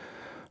message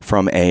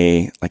from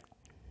a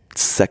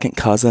second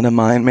cousin of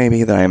mine,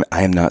 maybe, that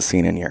I have not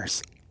seen in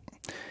years.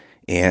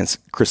 And it's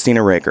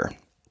Christina Rager.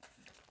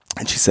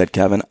 And she said,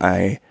 Kevin,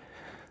 I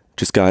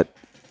just got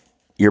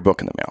your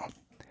book in the mail.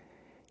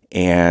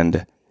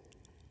 And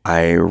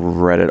I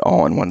read it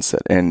all in one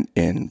sit,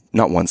 in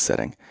not one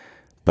sitting,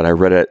 but I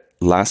read it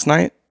last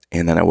night,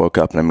 and then I woke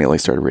up and immediately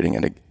started reading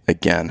it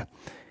again.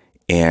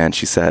 And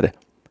she said,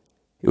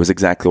 it was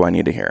exactly what I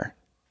needed to hear.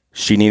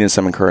 She needed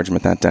some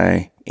encouragement that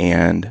day,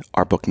 and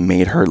our book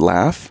made her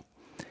laugh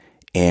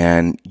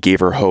and gave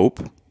her hope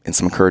and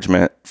some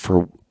encouragement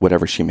for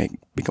whatever she may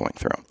be going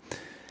through.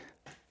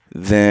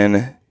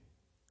 Then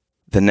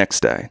the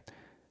next day,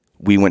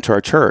 we went to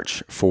our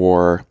church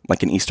for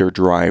like an Easter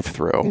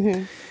drive-through.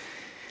 Mm-hmm.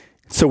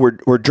 So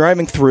we're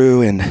driving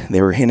through, and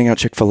they were handing out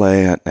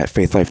Chick-fil-A at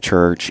Faith Life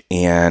Church,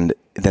 and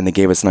then they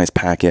gave us a nice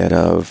packet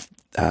of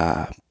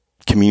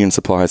communion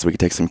supplies so we could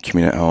take some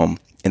communion at home.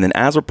 And then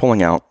as we're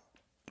pulling out,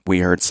 we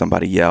heard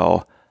somebody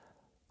yell,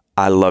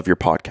 I love your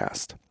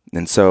podcast.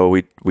 And so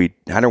we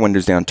had our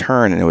windows down,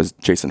 turned, and it was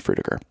Jason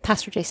Fruediger.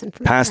 Pastor Jason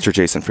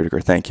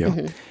Fruediger, thank you.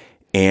 Mm-hmm.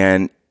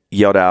 And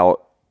yelled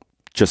out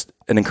just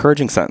an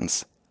encouraging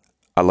sentence,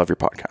 I love your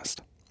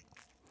podcast.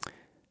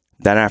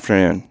 That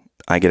afternoon,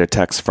 I get a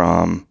text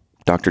from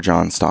Dr.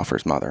 John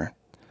Stauffer's mother,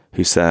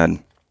 who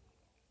said,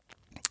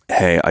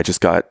 hey, I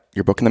just got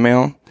your book in the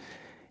mail,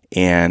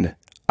 and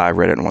I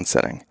read it in one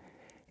sitting.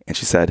 And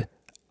she said,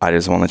 I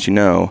just want to let you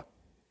know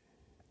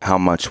how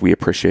much we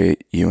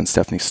appreciate you and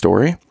Stephanie's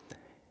story.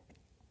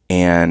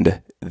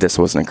 And this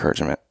was an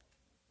encouragement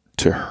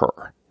to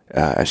her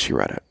as she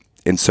read it.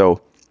 And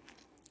so,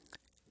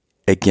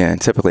 again,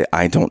 typically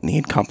I don't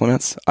need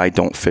compliments. I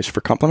don't fish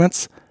for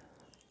compliments.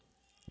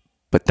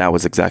 But that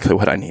was exactly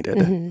what I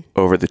needed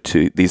over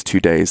these 2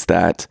 days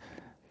that,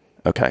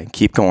 okay,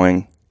 keep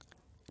going.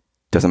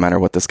 Doesn't matter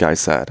what this guy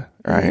said,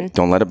 right? Mm-hmm.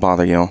 Don't let it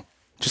bother you.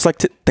 Just like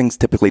things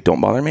typically don't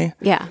bother me.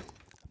 Yeah.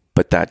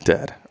 But that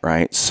did,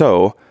 right?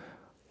 So,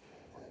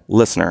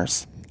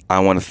 listeners, I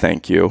want to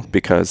thank you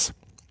because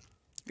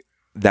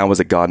that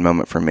was a God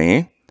moment for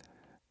me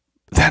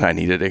that I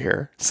needed to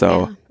hear.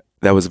 So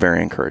that was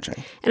very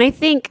encouraging. And I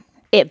think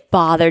it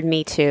bothered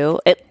me too.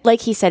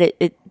 Like he said,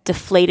 it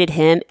deflated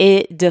him.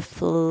 It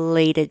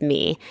deflated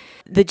me.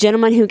 The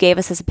gentleman who gave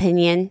us his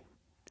opinion,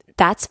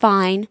 that's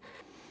fine.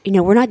 You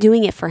know, we're not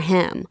doing it for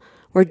him.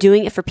 We're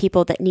doing it for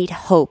people that need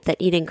hope,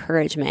 that need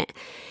encouragement.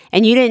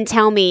 And you didn't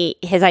tell me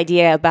his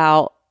idea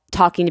about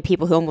talking to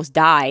people who almost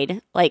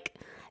died. Like,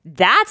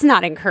 that's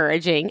not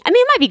encouraging. I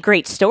mean, it might be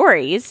great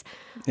stories.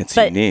 It's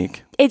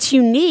unique. It's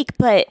unique,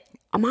 but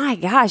oh my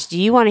gosh, do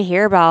you want to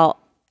hear about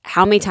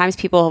how many times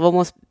people have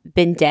almost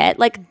been dead?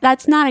 Like,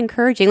 that's not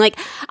encouraging. Like,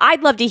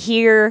 I'd love to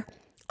hear,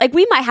 like,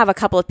 we might have a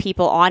couple of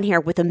people on here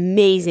with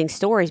amazing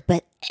stories,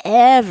 but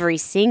every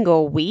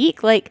single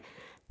week, like,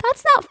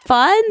 that's not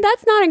fun.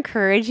 That's not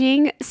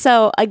encouraging.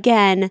 So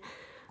again,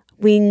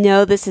 we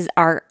know this is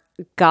our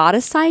God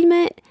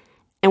assignment.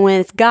 And when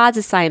it's God's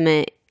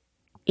assignment,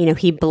 you know,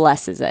 he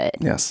blesses it.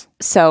 Yes.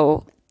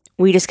 So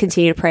we just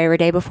continue to pray every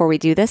day before we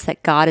do this,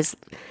 that God is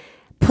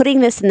putting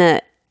this in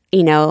the,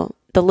 you know,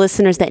 the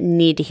listeners that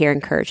need to hear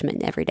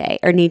encouragement every day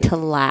or need to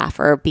laugh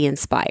or be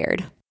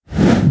inspired.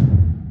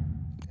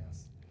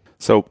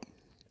 So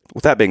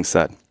with that being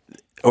said,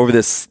 over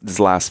this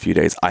last few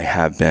days, I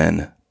have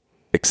been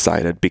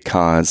excited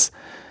because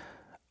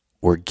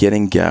we're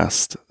getting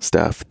guests,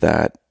 Steph,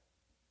 that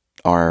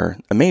are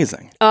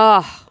amazing.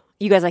 Oh,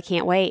 you guys, I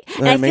can't wait.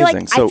 They're and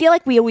amazing. I feel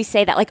like we always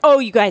say that, like, oh,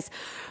 you guys,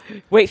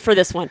 wait for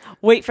this one.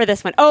 Wait for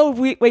this one. Oh,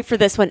 wait for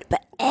this one.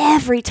 But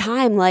every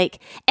time, like,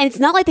 and it's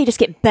not like they just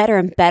get better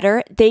and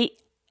better.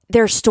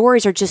 Their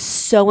stories are just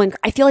so,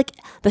 I feel like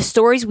the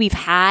stories we've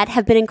had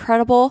have been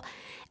incredible.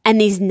 And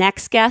these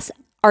next guests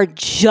are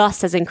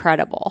just as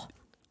incredible.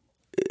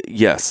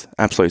 Yes,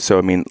 absolutely. So,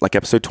 I mean, like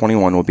episode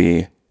 21 will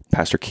be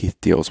Pastor Keith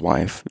Deal's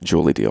wife,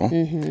 Julie Deal,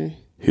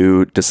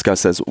 who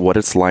discusses what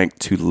it's like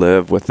to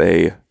live with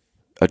a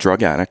a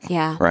drug addict.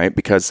 Yeah. Right?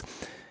 Because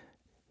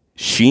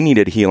she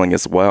needed healing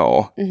as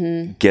well,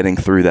 Mm-hmm. getting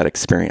through that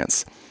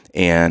experience.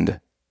 And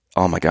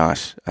oh my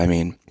gosh, I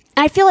mean,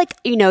 I feel like,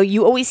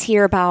 you always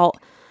hear about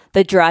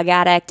the drug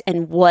addict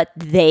and what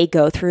they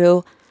go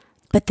through,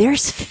 but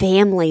there's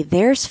family,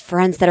 there's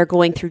friends that are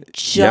going through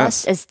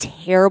just as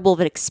terrible of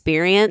an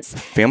experience.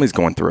 family's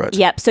going through it.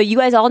 Yep. So you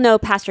guys all know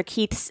Pastor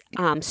Keith's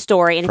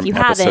story, and From if you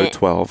episode haven't,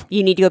 12.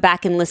 you need to go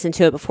back and listen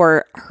to it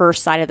before her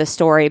side of the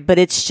story. But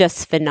it's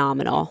just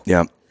phenomenal.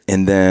 Yeah.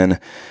 And then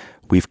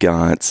we've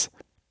got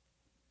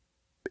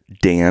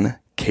Dan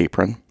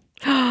Capron,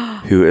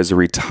 who is a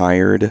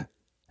retired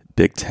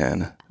Big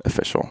Ten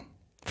official.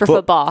 For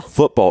football.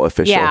 Football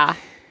official. Yeah.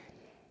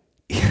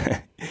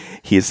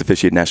 He has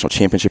officiated national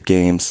championship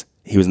games.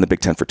 He was in the Big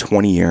Ten for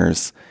 20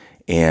 years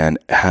and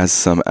has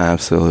some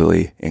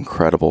absolutely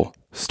incredible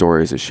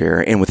stories to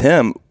share. And with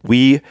him,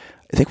 I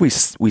think we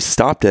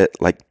stopped it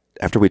like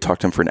after we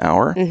talked to him for an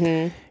hour.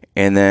 Mm-hmm.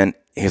 And then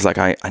he's like,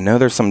 I know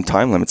there's some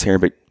time limits here,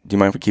 but do you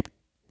mind if we keep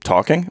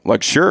talking? I'm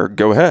like, sure,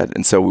 go ahead.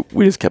 And so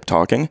we just kept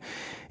talking.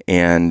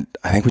 And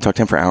I think we talked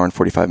to him for an hour and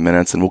 45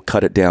 minutes, and we'll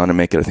cut it down and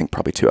make it, I think,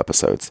 probably 2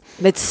 episodes.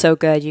 It's so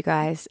good, you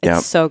guys.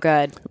 It's so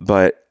good.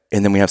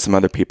 And then we have some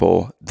other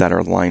people that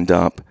are lined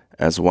up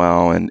as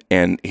well.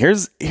 And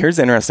here's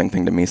the interesting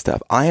thing to me,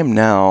 Steph. I am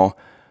now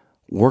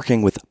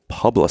working with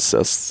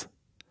publicists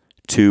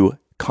to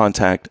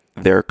contact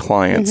their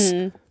clients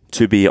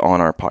to be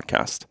on our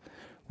podcast,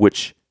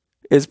 which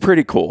is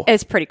pretty cool.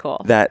 It's pretty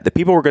cool. That the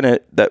people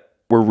that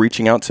we're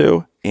reaching out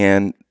to,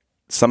 and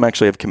some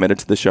actually have committed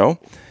to the show,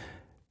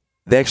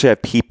 they actually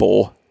have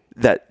people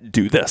that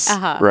do this,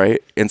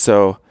 right? And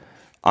so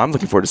I'm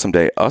looking forward to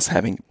someday us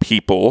having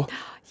people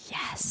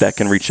that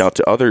can reach out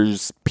to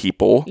others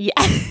people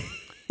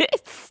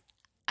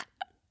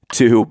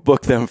to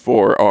book them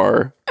for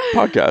our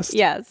podcast.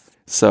 Yes.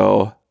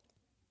 So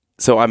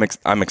I'm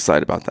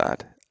excited about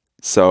that.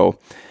 So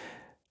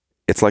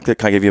it's like that.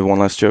 Can I give you one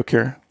last joke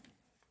here?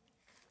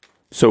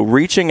 So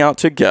reaching out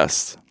to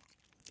guests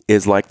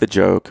is like the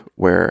joke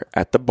where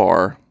at the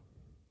bar,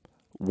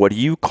 what do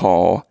you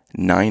call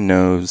 9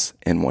 no's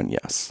and 1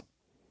 yes?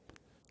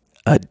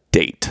 A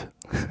date.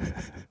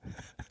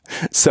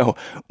 So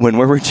when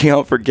we're reaching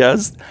out for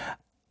guests,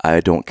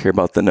 I don't care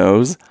about the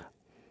no's.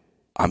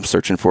 I'm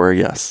searching for a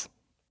yes.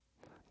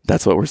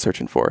 That's what we're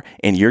searching for.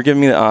 And you're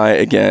giving me the eye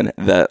again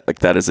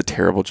that is a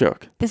terrible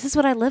joke. This is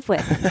what I live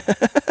with.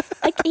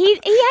 Like he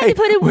had to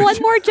put in one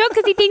more joke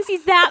because he thinks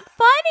he's that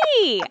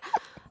funny.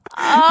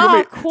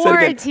 Oh,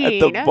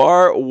 quarantine. At the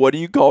bar, what do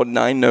you call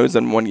 9 no's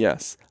and 1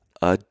 yes?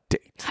 A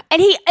date.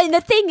 And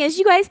the thing is,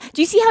 you guys,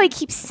 do you see how he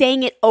keeps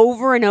saying it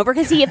over and over?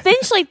 Because he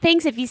eventually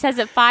thinks if he says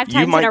it 5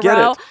 times in a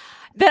row,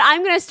 that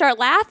I'm going to start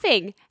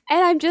laughing.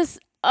 And I'm just,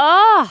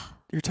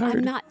 You're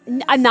tired.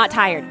 I'm not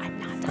tired.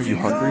 Are you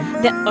hungry?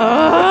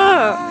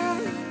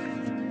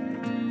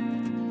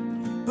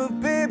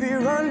 But baby,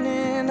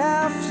 running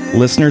after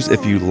Listeners,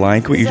 if you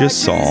like what you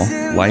just saw,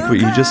 like what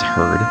you just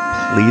heard,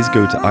 please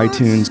go to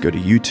iTunes, go to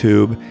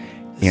YouTube,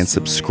 and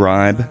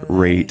subscribe,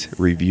 rate,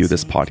 review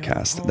this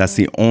podcast. That's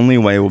the only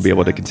way we'll be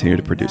able to continue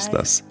to produce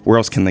this. Where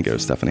else can they go,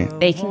 Stephanie?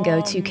 They can go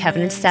to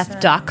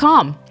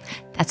kevinandsteph.com.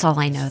 That's all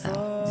I know,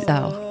 though.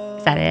 So,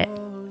 is that it?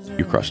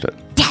 You crushed it.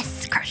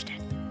 Yes, crushed it.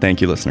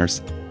 Thank you,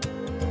 listeners.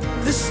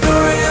 the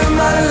story of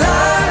my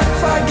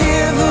life. I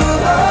give her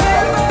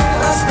up,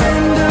 I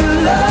spend her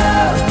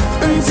love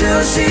until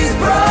she's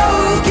broke.